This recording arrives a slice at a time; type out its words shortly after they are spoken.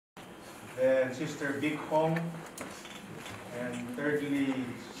then Sister Big Hong, and thirdly,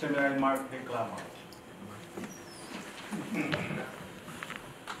 Seminary Mark de Clama.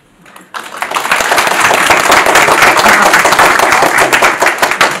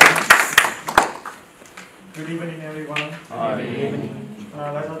 Good evening, everyone. Good evening.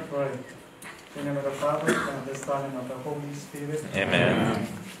 Let us pray. In the name of the Father, and of the Son, and of the Holy Spirit. Amen.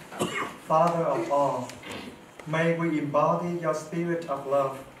 Father of all, may we embody your spirit of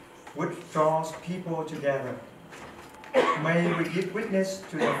love, which draws people together. May we give witness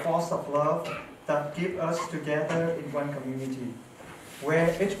to the force of love that keeps us together in one community,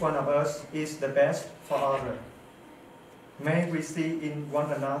 where each one of us is the best for others. May we see in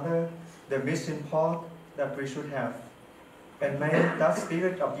one another the mission part that we should have, and may that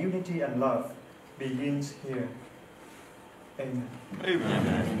spirit of unity and love begins here. Amen.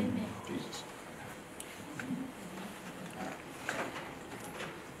 Amen. Jesus.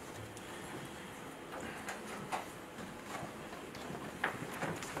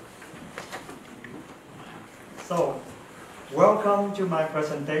 So, welcome to my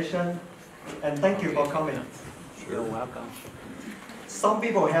presentation, and thank you for coming. You're welcome. Some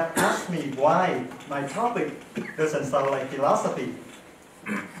people have asked me why my topic doesn't sound like philosophy.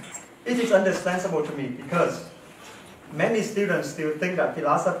 It is understandable to me because many students still think that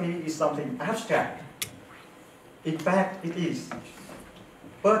philosophy is something abstract. In fact, it is.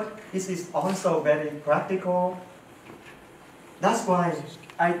 But it is also very practical. That's why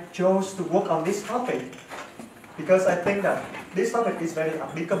I chose to work on this topic, because I think that this topic is very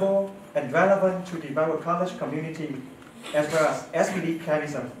applicable and relevant to the Bible college community as well as SPD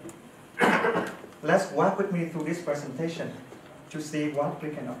charism. Let's walk with me through this presentation to see what we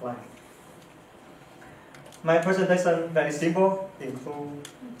can apply. My presentation, very simple, includes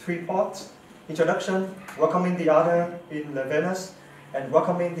 3 parts: introduction, welcoming the other in Levinas, and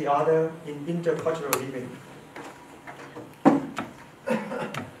welcoming the other in intercultural living.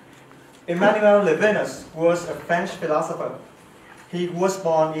 Emmanuel Levinas was a French philosopher. He was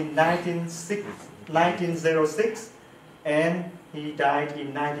born in 1906 and he died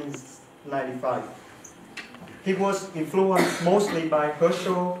in 1995. He was influenced mostly by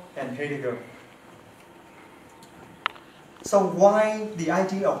Herschel and Heidegger. So why the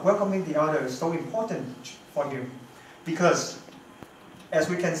idea of welcoming the other is so important for him? Because, as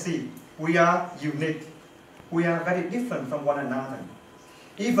we can see, we are unique. We are very different from one another.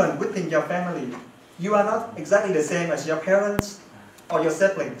 Even within your family, you are not exactly the same as your parents or your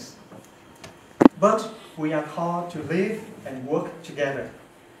siblings. But we are called to live and work together.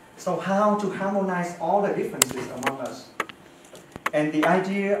 So how to harmonize all the differences among us? And the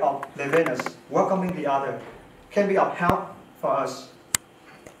idea of Levinas, welcoming the other, can be of help for us.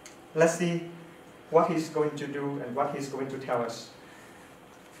 Let's see what he's going to do and what he's going to tell us.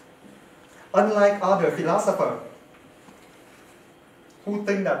 Unlike other philosophers who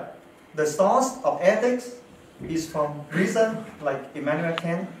think that the source of ethics is from reason, like Immanuel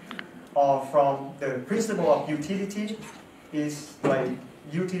Kant, or from the principle of utility, is like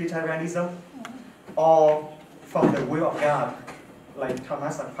utilitarianism, or from the will of God, like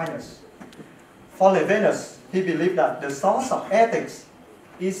Thomas Aquinas. For Levinas, he believed that the source of ethics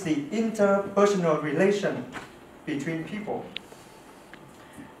is the interpersonal relation between people.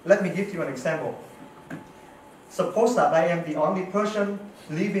 Let me give you an example. Suppose that I am the only person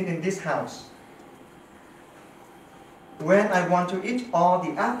living in this house. When I want to eat all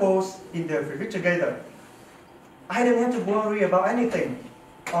the apples in the refrigerator, I don't have to worry about anything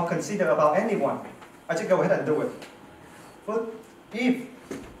or consider about anyone. I just go ahead and do it. But if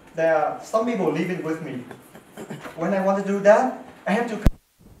there are some people living with me, when I want to do that, I have to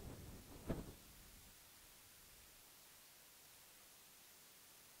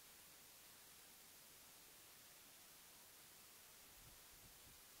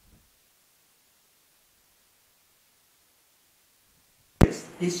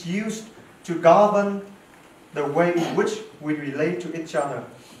is used to govern the way in which we relate to each other.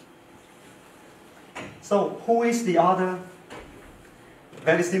 So, who is the other?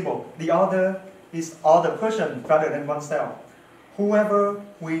 Very simple. The other is other person rather than oneself. Whoever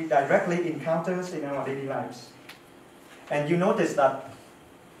we directly encounter in our daily lives. And you notice that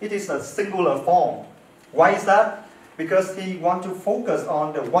it is a singular form. Why is that? Because he wants to focus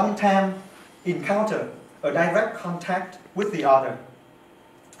on the one-time encounter, a direct contact with the other.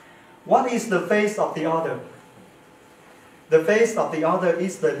 What is the face of the other? The face of the other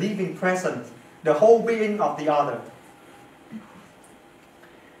is the living presence, the whole being of the other.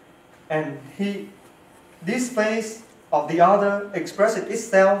 And this face of the other expresses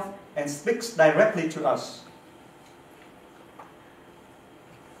itself and speaks directly to us.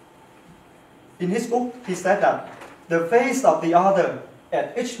 In his book, he said that the face of the other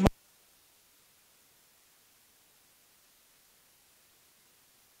at each moment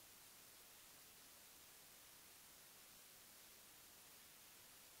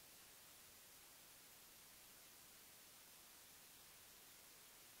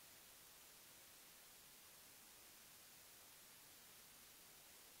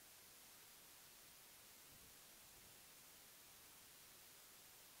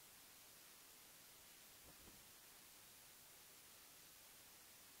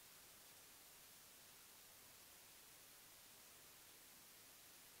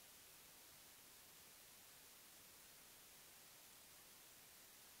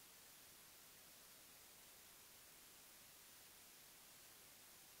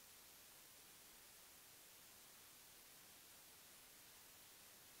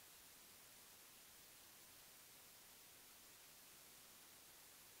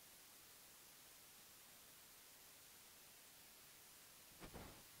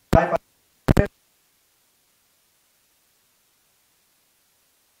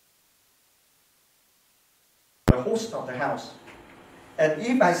the host of the house. And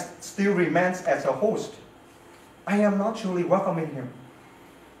if I still remain as a host, I am not truly welcoming him.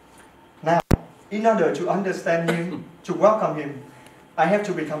 Now, in order to understand him, to welcome him, I have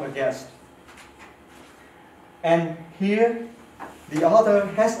to become a guest. And here, the other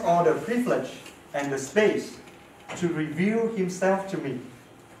has all the privilege and the space to reveal himself to me.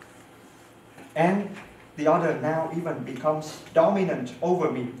 And the other now even becomes dominant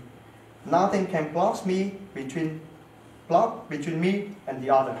over me. Nothing can block between me and the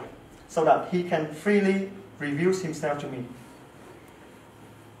other, so that he can freely reveal himself to me.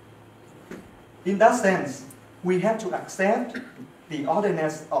 In that sense, we have to accept the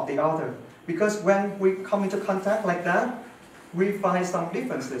otherness of the other, because when we come into contact like that, we find some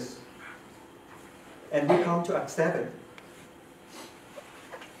differences, and we come to accept it.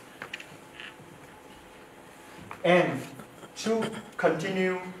 And to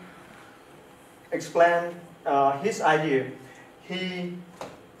continue explain his idea, he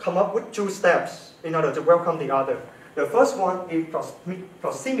come up with 2 steps in order to welcome the other. The first one is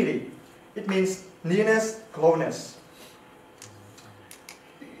proximity. It means nearness, closeness.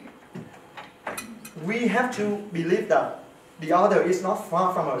 We have to believe that the other is not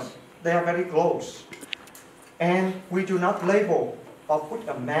far from us. They are very close. And we do not label or put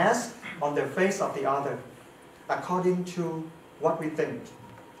a mask on the face of the other according to what we think.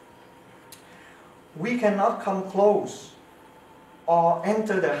 We cannot come close or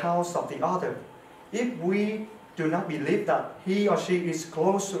enter the house of the other if we do not believe that he or she is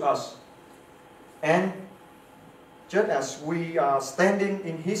close to us, and just as we are standing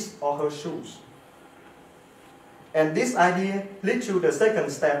in his or her shoes. And this idea leads to the second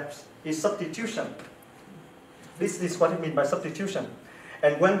step, is substitution. This is what I mean by substitution.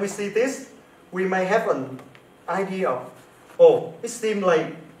 And when we see this, we may have an idea of, oh, it seems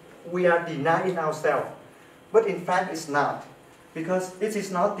like we are denying ourselves. But in fact, it's not. Because it is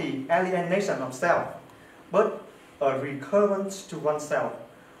not the alienation of self, but a recurrence to oneself.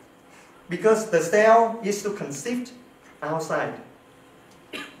 Because the self is to conceive outside.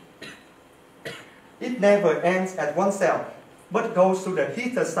 It never ends at oneself, but goes to the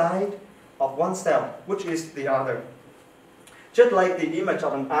hither side of oneself, which is the other. Just like the image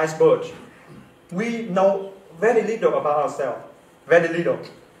of an iceberg, we know very little about ourselves, very little.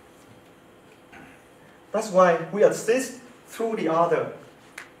 That's why we exist through the other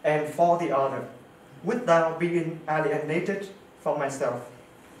and for the other, without being alienated from myself.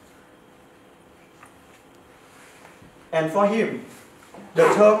 And for him,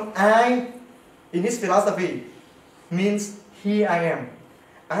 the term I in his philosophy means here I am,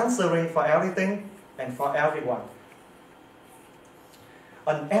 answering for everything and for everyone.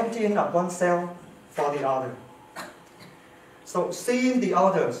 An emptying of oneself for the other. So seeing the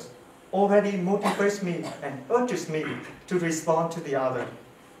others already motivates me and urges me to respond to the other.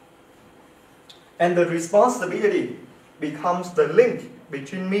 And the responsibility becomes the link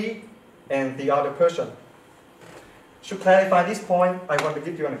between me and the other person. To clarify this point, I want to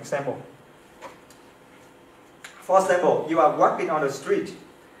give you an example. For example, you are walking on the street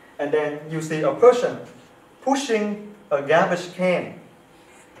and then you see a person pushing a garbage can.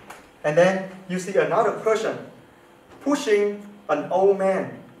 And then you see another person pushing an old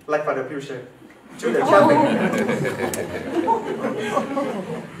man, like for the future, to the traffic.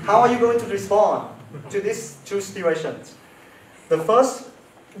 How are you going to respond to these 2 situations? The first,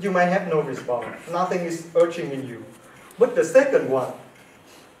 you might have no response. Nothing is urging in you. But the second one,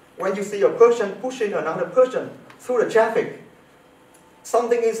 when you see a person pushing another person through the traffic,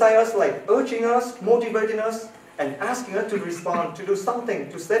 something inside us like urging us, motivating us, and asking us to respond, to do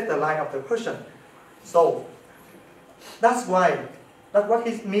something to save the life of the person. So that's what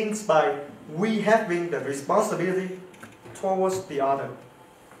he means by we having the responsibility towards the other.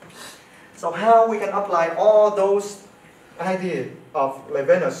 So how we can apply all those ideas of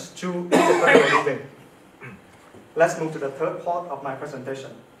Levinas to intercultural living? Let's move to the third part of my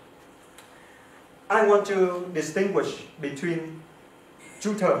presentation. I want to distinguish between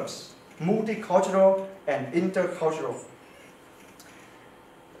two terms, multicultural and intercultural.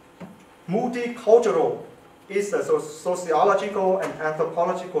 Multicultural is a sociological and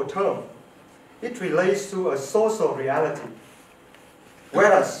anthropological term. It relates to a social reality,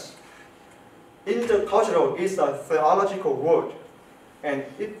 whereas intercultural is a theological word, and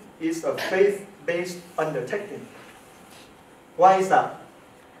it is a faith-based undertaking. Why is that?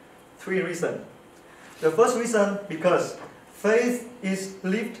 3 reasons. The first reason, because faith is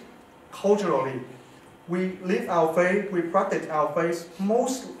lived culturally. We live our faith, we practice our faith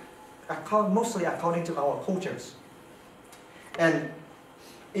mostly according to our cultures. And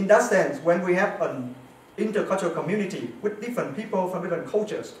in that sense, when we have an intercultural community with different people from different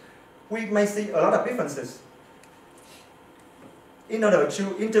cultures, we may see a lot of differences. In order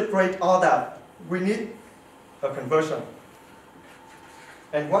to integrate all that, we need a conversion.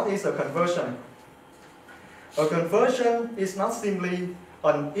 And what is a conversion? A conversion is not simply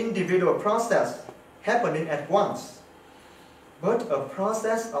an individual process happening at once, but a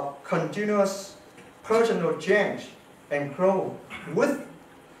process of continuous personal change and growth with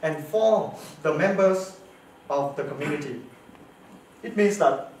and for the members of the community. It means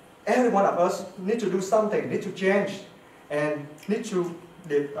that every one of us need to do something, need to change, and need to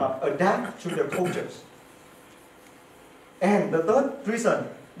adapt to the cultures. And the third reason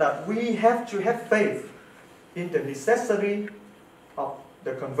that we have to have faith in the necessity of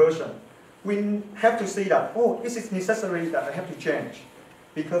the conversion. We have to see that, oh, this is necessary that I have to change,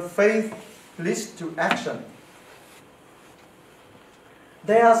 because faith leads to action.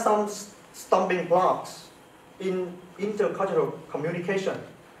 There are some stumbling blocks in intercultural communication.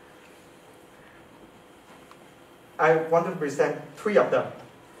 I want to present 3 of them.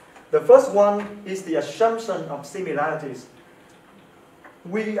 The first one is the assumption of similarities.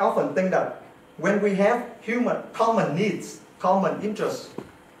 We often think that when we have common needs, common interests,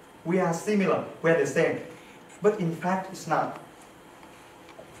 we are similar, we are the same. But in fact, it's not.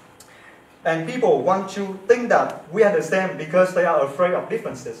 And people want to think that we are the same because they are afraid of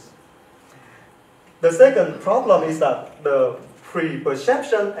differences. The second problem is that the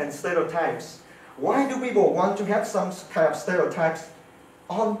pre-perception and stereotypes. Why do people want to have some kind of stereotypes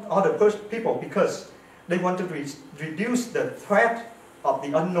on other people? Because they want to reduce the threat of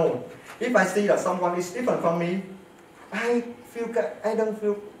the unknown. If I see that someone is different from me, I don't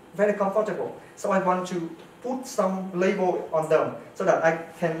feel very comfortable. So I want to put some label on them so that I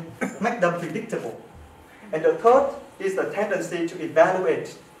can make them predictable. And the third is the tendency to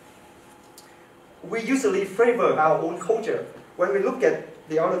evaluate. We usually favor our own culture. When we look at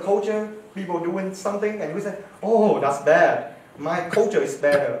the other culture, people doing something, and we say, oh, that's bad. My culture is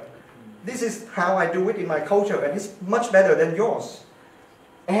better. This is how I do it in my culture, and it's much better than yours.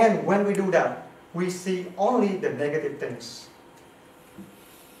 And when we do that, we see only the negative things.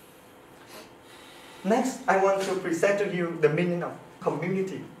 Next, I want to present to you the meaning of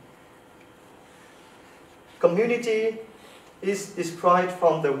community. Community is derived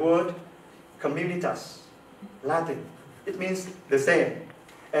from the word communitas, Latin. It means the same.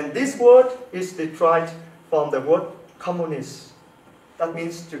 And this word is derived from the word communis. That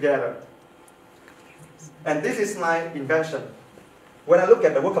means together. And this is my invention. When I look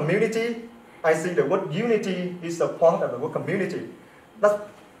at the word community, I see the word unity is a part of the word community.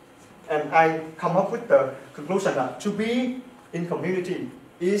 And I come up with the conclusion that to be in community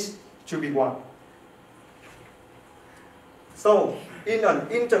is to be one. So, in an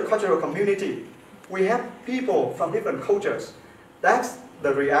intercultural community, we have people from different cultures. That's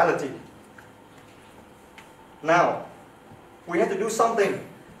the reality. Now, we have to do something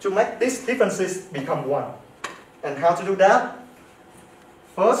to make these differences become one. And how to do that?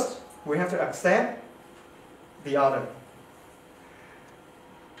 First, we have to accept the other.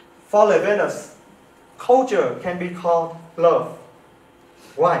 For Levinas, culture can be called love.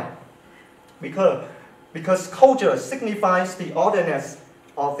 Why? Because culture signifies the otherness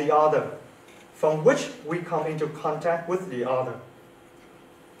of the other, from which we come into contact with the other.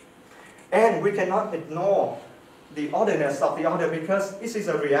 And we cannot ignore the otherness of the other because this is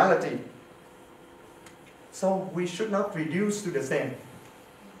a reality. So we should not reduce to the same.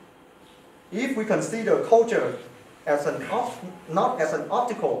 If we consider culture not as an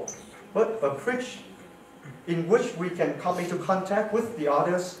obstacle, but a bridge in which we can come into contact with the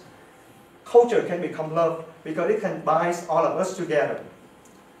others. Culture can become love because it can bind all of us together.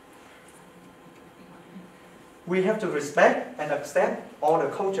 We have to respect and accept all the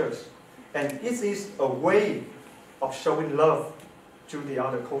cultures, and it is a way of showing love to the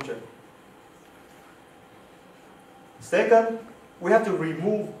other culture. Second, we have to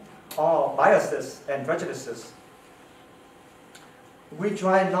remove all biases and prejudices. We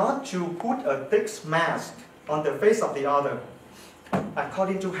try not to put a thick mask on the face of the other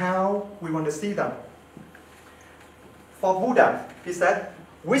according to how we want to see them. For Buddha, he said,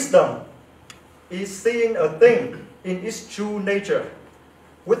 wisdom is seeing a thing in its true nature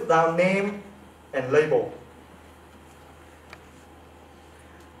without name and label.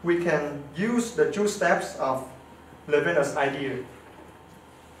 We can use the two steps of Levinas' idea.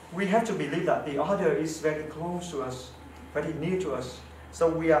 We have to believe that the other is very close to us, very near to us, so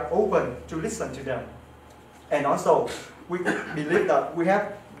we are open to listen to them. And also, we believe that we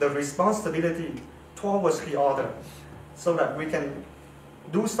have the responsibility towards the other, so that we can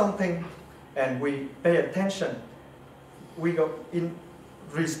do something and we pay attention. We go in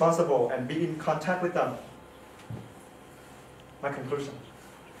responsible and be in contact with them. My conclusion.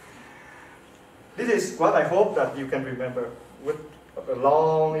 This is what I hope that you can remember with the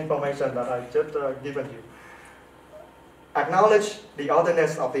long information that I just given you. Acknowledge the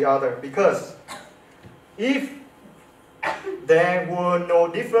otherness of the other, because if there were no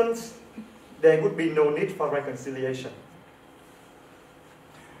difference, there would be no need for reconciliation.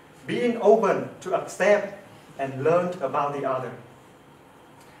 Being open to accept and learn about the other.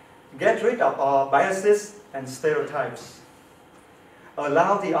 Get rid of our biases and stereotypes.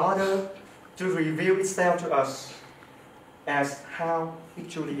 Allow the other to reveal itself to us as how it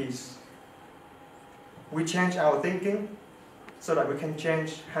truly is. We change our thinking so that we can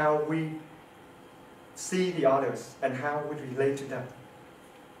change how we see the others and how we relate to them.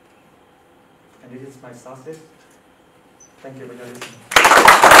 And this is my solstice. Thank you for your listening.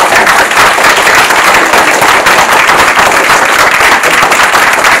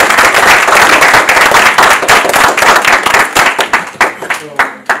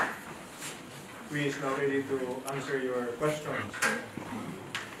 We is now ready to answer your questions.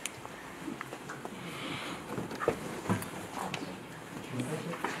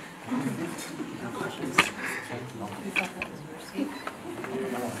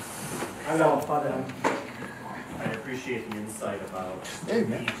 Hello, Father. I appreciate the insight about the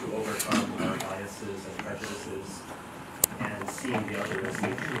need to overcome our biases and prejudices and seeing the other as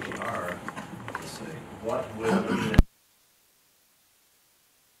they truly are. What will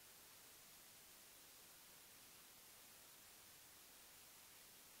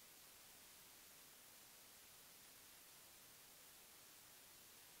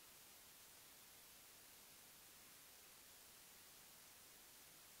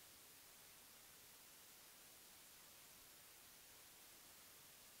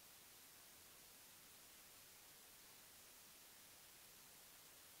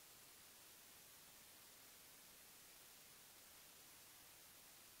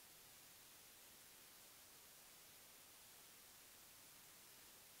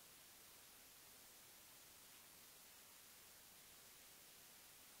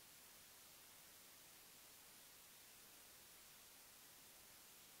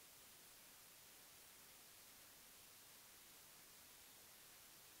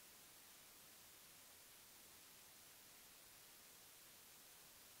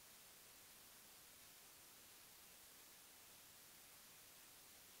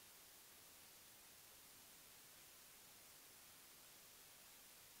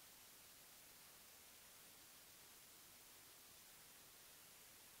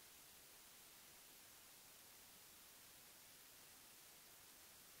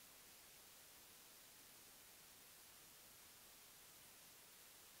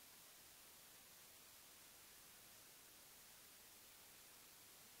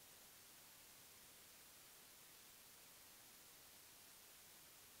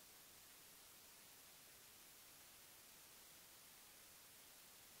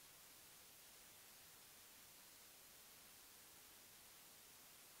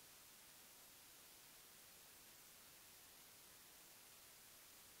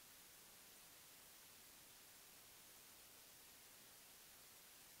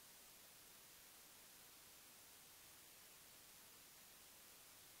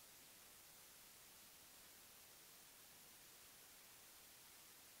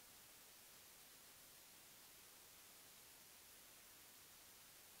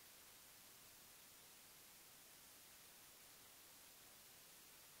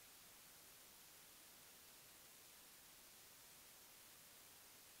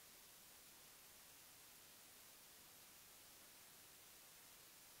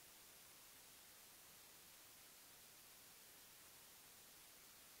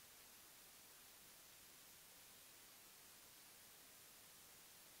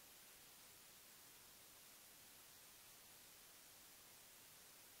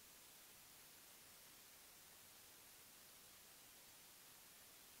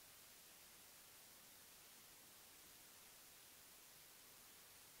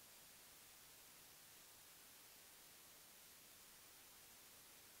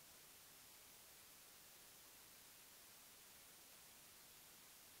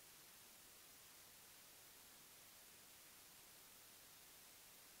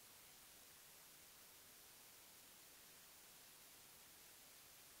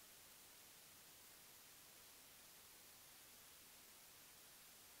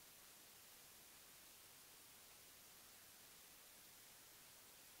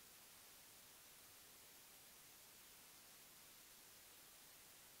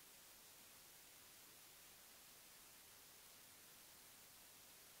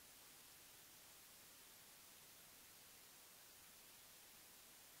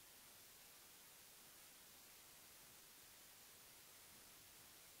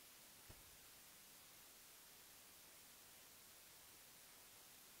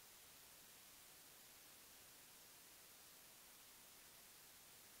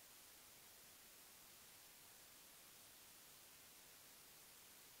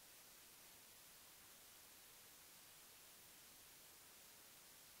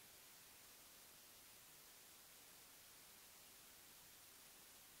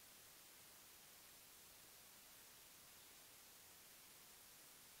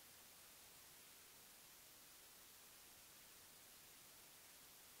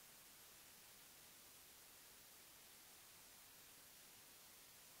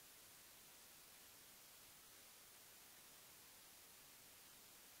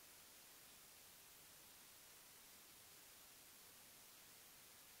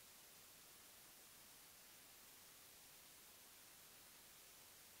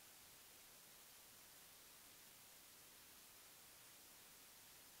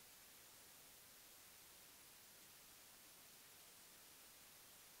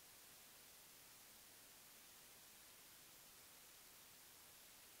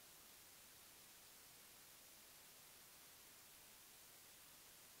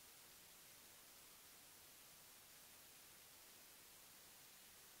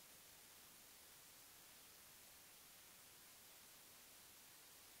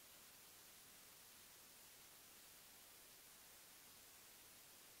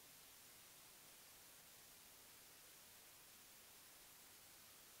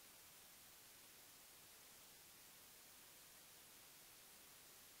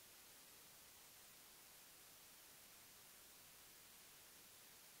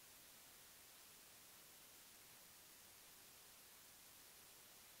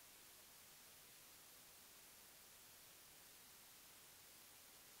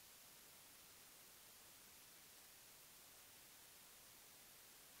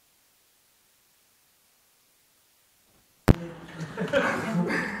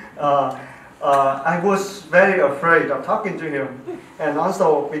I was very afraid of talking to him, and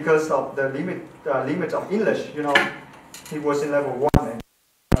also because of the limit of English. You know, he was in level 1,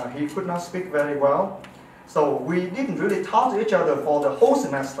 and he could not speak very well. So we didn't really talk to each other for the whole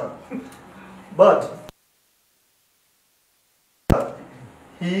semester. But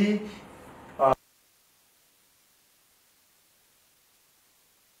he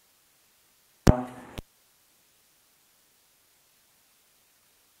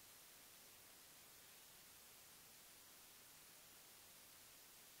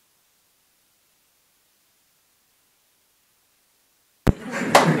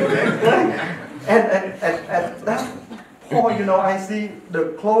and at that point, you know, I see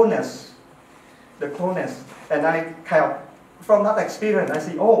the closeness, and I kind of, from that experience, I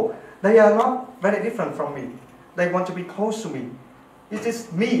see, oh, they are not very different from me. They want to be close to me. It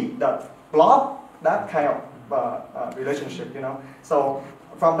is me that block that kind of relationship, you know. So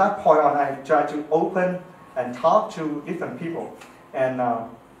from that point on, I try to open and talk to different people, and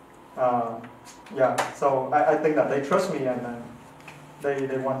yeah. So I think that they trust me, and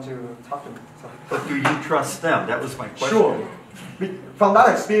they want to talk to me. So. But do you trust them? That was my question. Sure. From that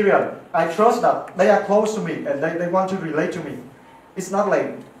experience, I trust that they are close to me and they want to relate to me. It's not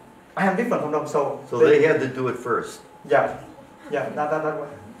like I am different from them, so they had to do it first. Yeah, that way.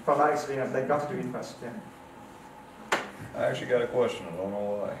 From that experience, they got to do it first. Yeah. I actually got a question. I don't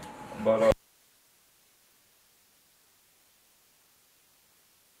know why, but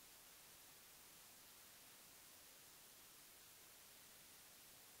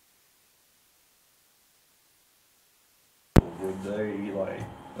would they, like,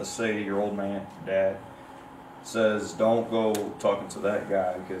 let's say your old man, your dad, says don't go talking to that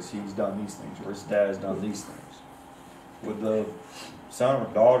guy because he's done these things, or his dad has done these things. Would the son or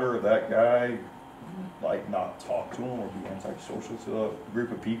daughter of that guy, like, not talk to him or be antisocial to a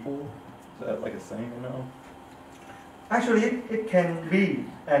group of people? Is that like a thing, you know? Actually, it can be,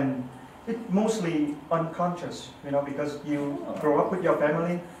 and it's mostly unconscious, you know, because you grow up with your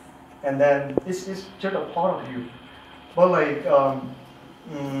family, and then it's just a part of you. But like,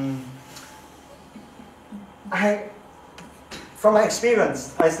 from my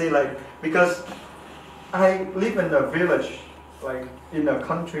experience, I see, like, because I live in a village, like in a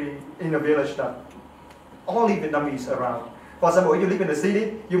country, in a village that only Vietnamese around. For example, if you live in the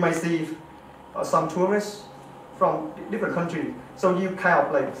city, you might see some tourists from different countries. So you kind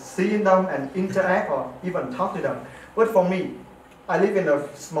of like seeing them and interact or even talk to them. But for me, I live in a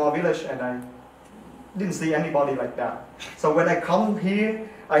small village and I didn't see anybody like that. So when I come here,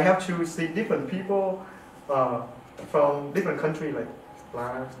 I have to see different people from different countries, like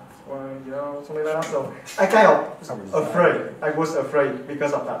something like that. So I kind of afraid. I was afraid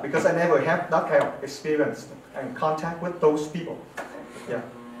because of that, because I never had that kind of experience and contact with those people. Yeah.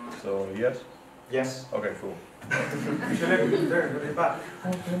 So yes? Yes. Okay, cool. You should have been there, really bad.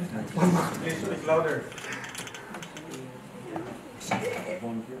 Please speak louder.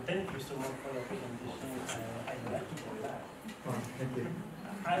 Thank you so much for your presentation. I like it a lot. Oh, thank you.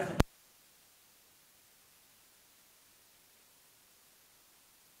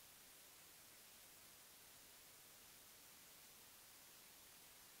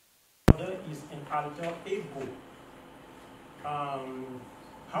 Is intelligible.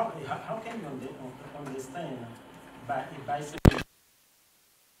 How can you understand by